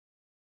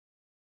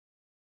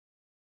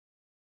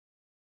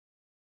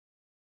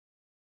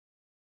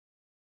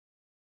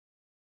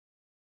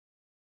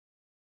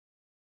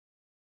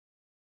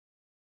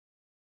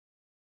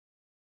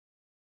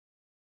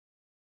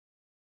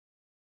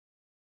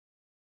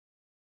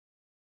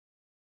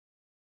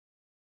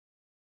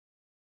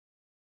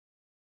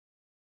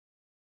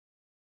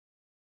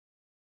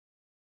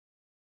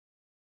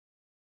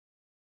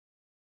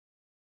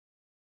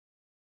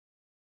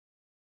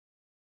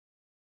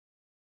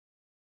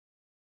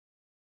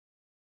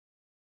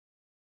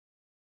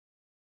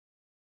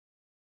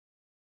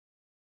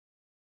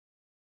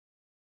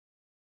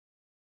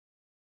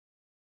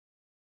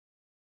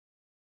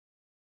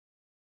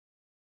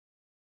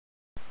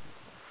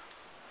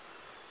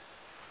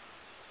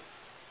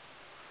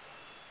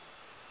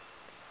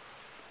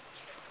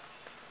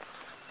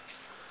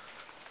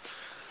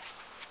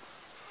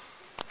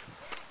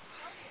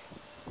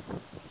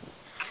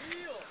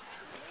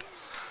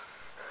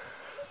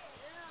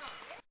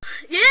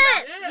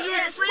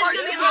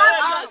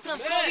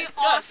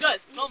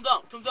Guys, calm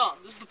down, calm down.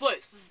 This is the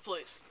place, this is the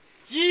place.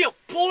 Yeah,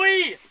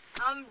 boy!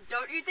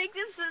 Don't you think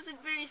this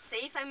isn't very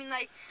safe? I mean,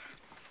 like,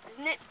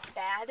 isn't it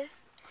bad?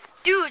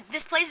 Dude,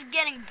 this place is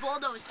getting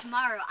bulldozed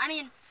tomorrow. I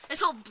mean, this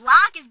whole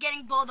block is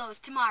getting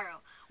bulldozed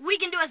tomorrow. We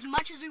can do as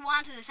much as we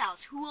want to this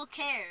house. Who will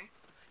care?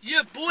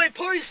 Yeah, boy,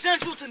 party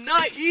central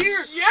tonight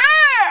here!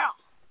 Yeah!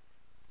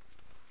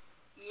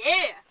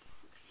 Yeah!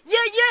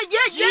 Yeah!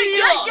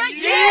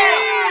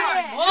 Yeah!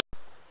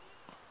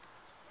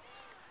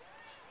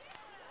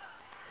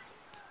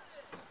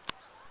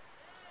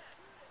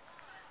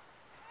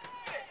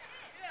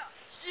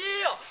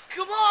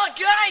 Come on,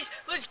 guys!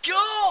 Let's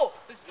go!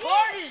 Let's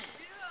party!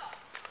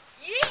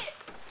 Yeah!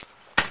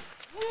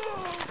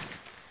 Whoa!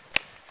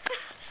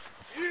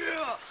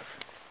 Yeah!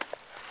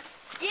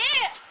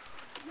 Yeah!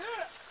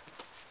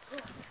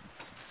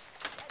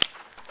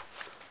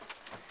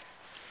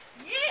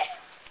 Yeah!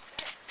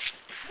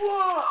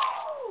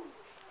 Whoa!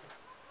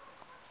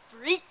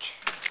 Freak!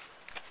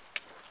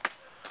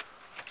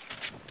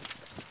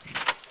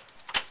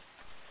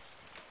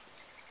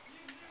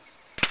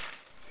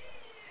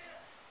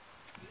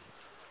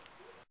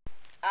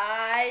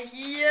 I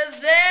hear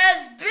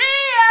there's beer!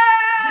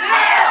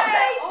 Yeah!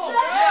 Oh,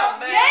 yeah,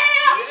 man!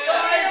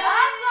 Yeah!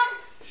 Awesome!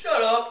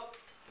 Shut up.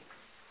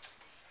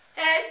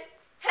 Hey,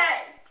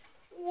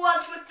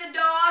 what's with the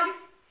dog?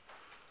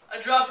 I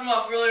dropped him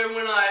off earlier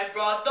when I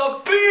brought the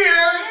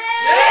beer!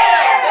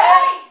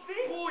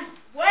 Wait!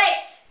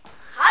 Wait!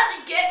 How'd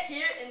you get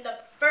here in the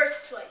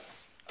first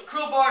place? A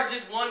crowbar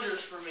did wonders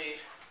for me.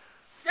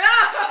 Hey!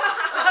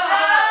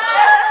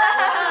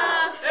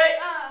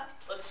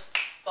 Let's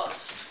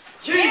bust.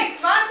 Hey,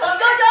 come on, let's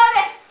go, dog!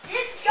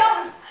 Let's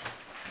go!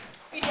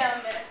 Be down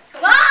a minute.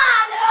 Come on!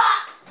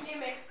 You need to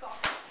make a call.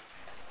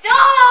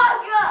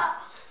 Dog!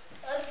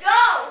 Let's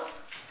go!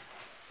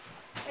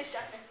 Hey,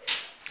 Stephanie.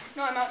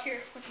 No, I'm out here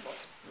with the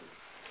boys.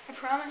 I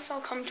promise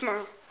I'll come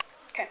tomorrow.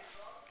 Okay,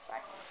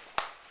 bye.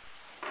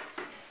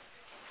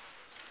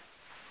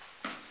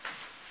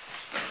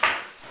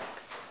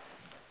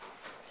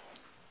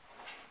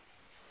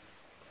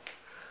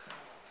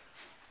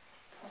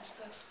 What's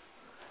this?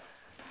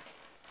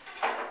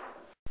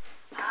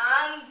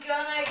 I'm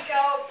gonna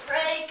go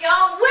break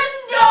a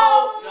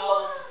window!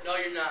 No,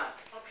 you're not.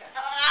 Okay.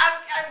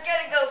 I'm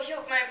gonna go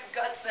puke my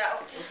guts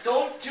out.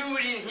 Don't do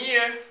it in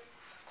here.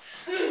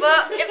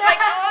 But if I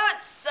go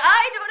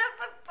outside, what if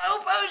the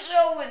popo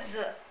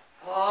shows?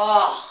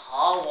 Oh,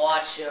 I'll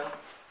watch you.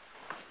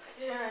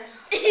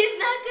 He's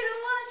not gonna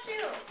watch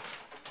you.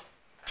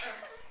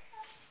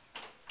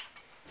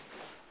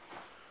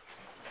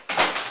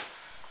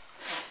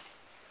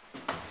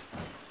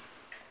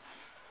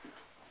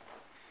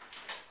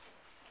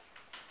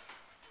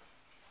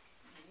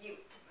 You,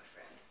 my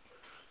friend.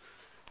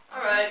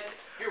 Alright,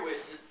 you're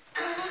wasted. I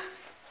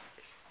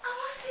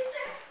wanna sit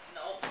there.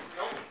 No.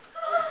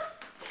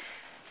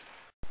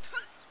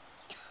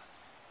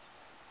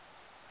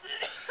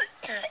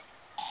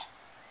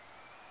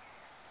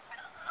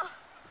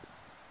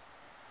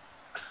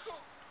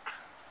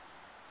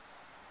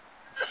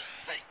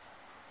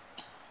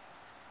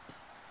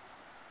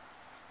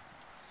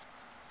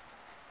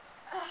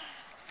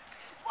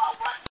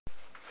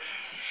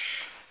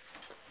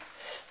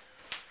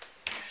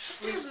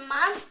 There's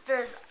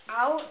monsters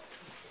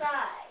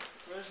outside.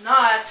 There's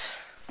not.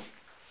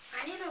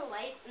 I need a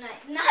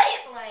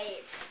night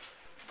light.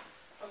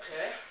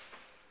 Okay.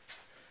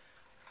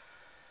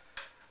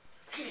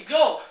 Here you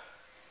go.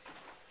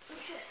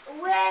 Okay,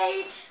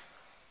 wait.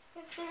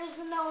 If there's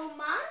no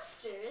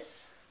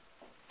monsters,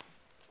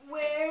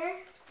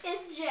 where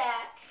is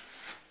Jack?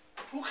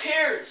 Who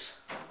cares?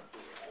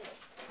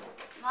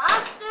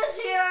 Monsters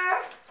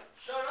here.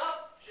 Shut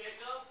up,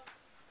 Jacob.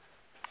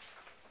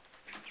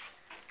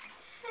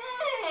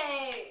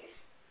 Hey.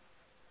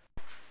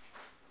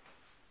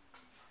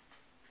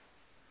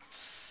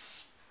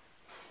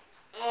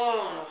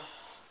 Oh.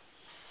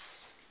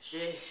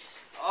 Gee.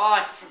 Oh,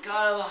 I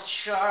forgot about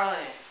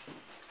Charlie.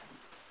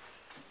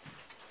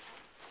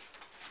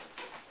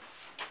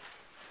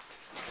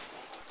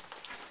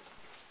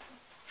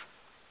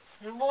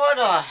 What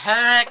the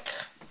heck?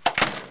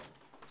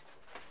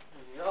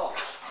 Yo.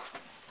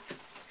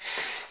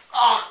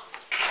 Oh.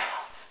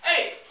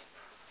 Hey!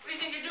 What do you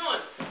think you're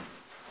doing?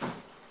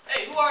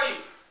 Hey, who are you?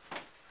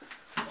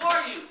 Who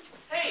are you?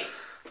 Hey!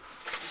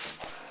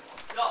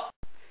 Yo.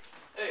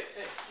 Hey.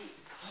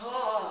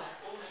 Oh,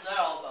 what was that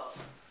all about?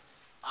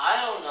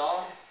 I don't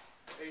know.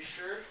 Are you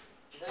sure?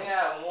 I think I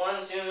have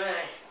one too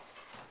many.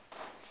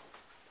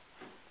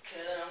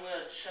 Okay, then I'm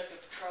gonna check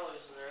if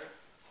Charlie's there.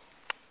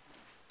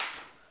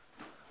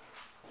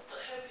 What the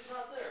heck is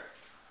not there?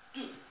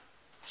 Dude,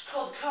 just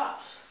call the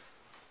cops.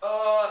 I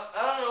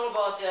don't know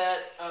about that.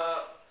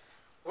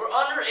 We're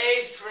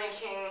underage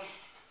drinking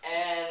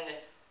and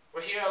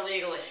we're here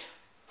illegally.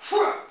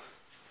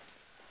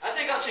 I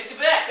think I'll check the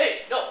bag.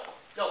 Hey, no.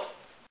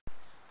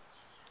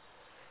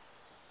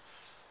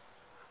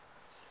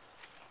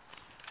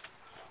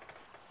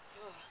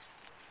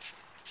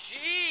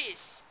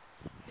 Jeez,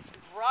 it's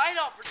bright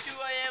out for 2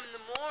 a.m. in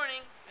the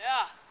morning.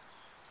 Yeah.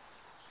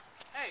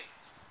 Hey!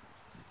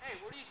 Hey,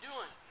 what are you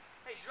doing?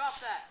 Hey, drop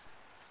that.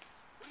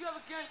 What do you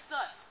have against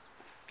us?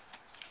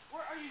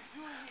 What are you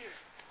doing here?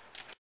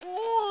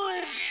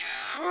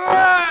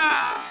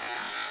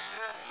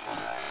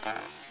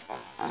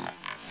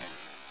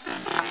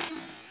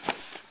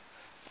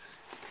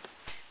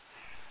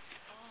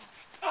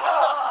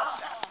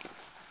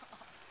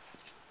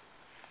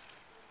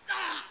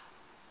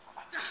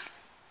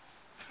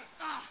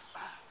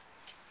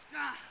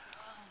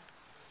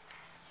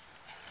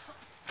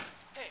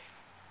 Hey.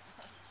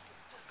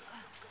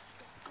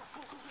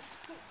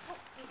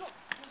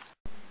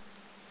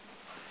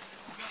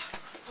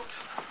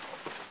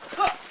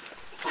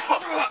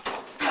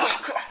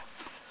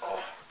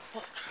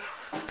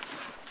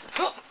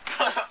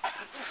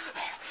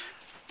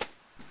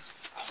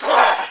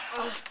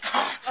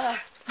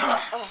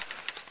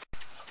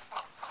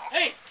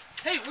 Hey!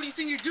 Hey, what do you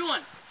think you're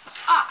doing?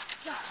 Ah!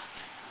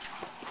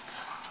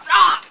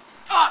 Ah!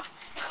 Ah!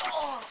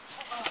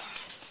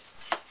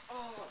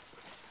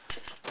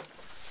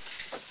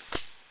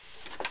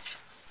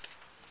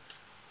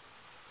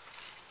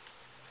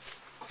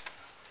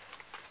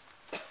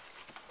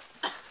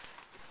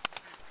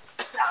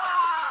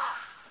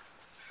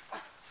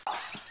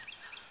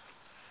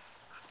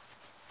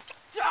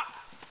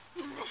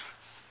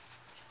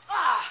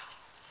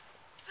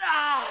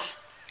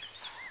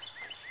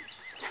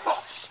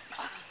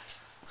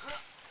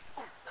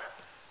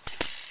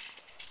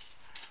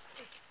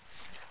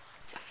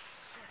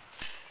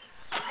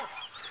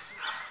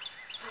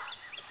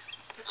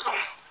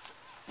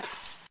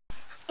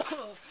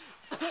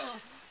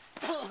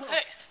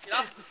 Hey, get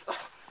off.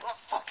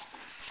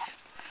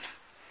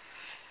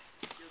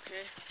 You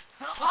okay?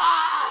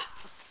 Ah!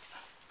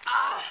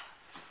 Ah!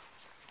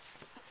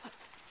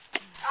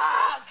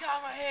 Ah!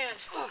 Got my hand.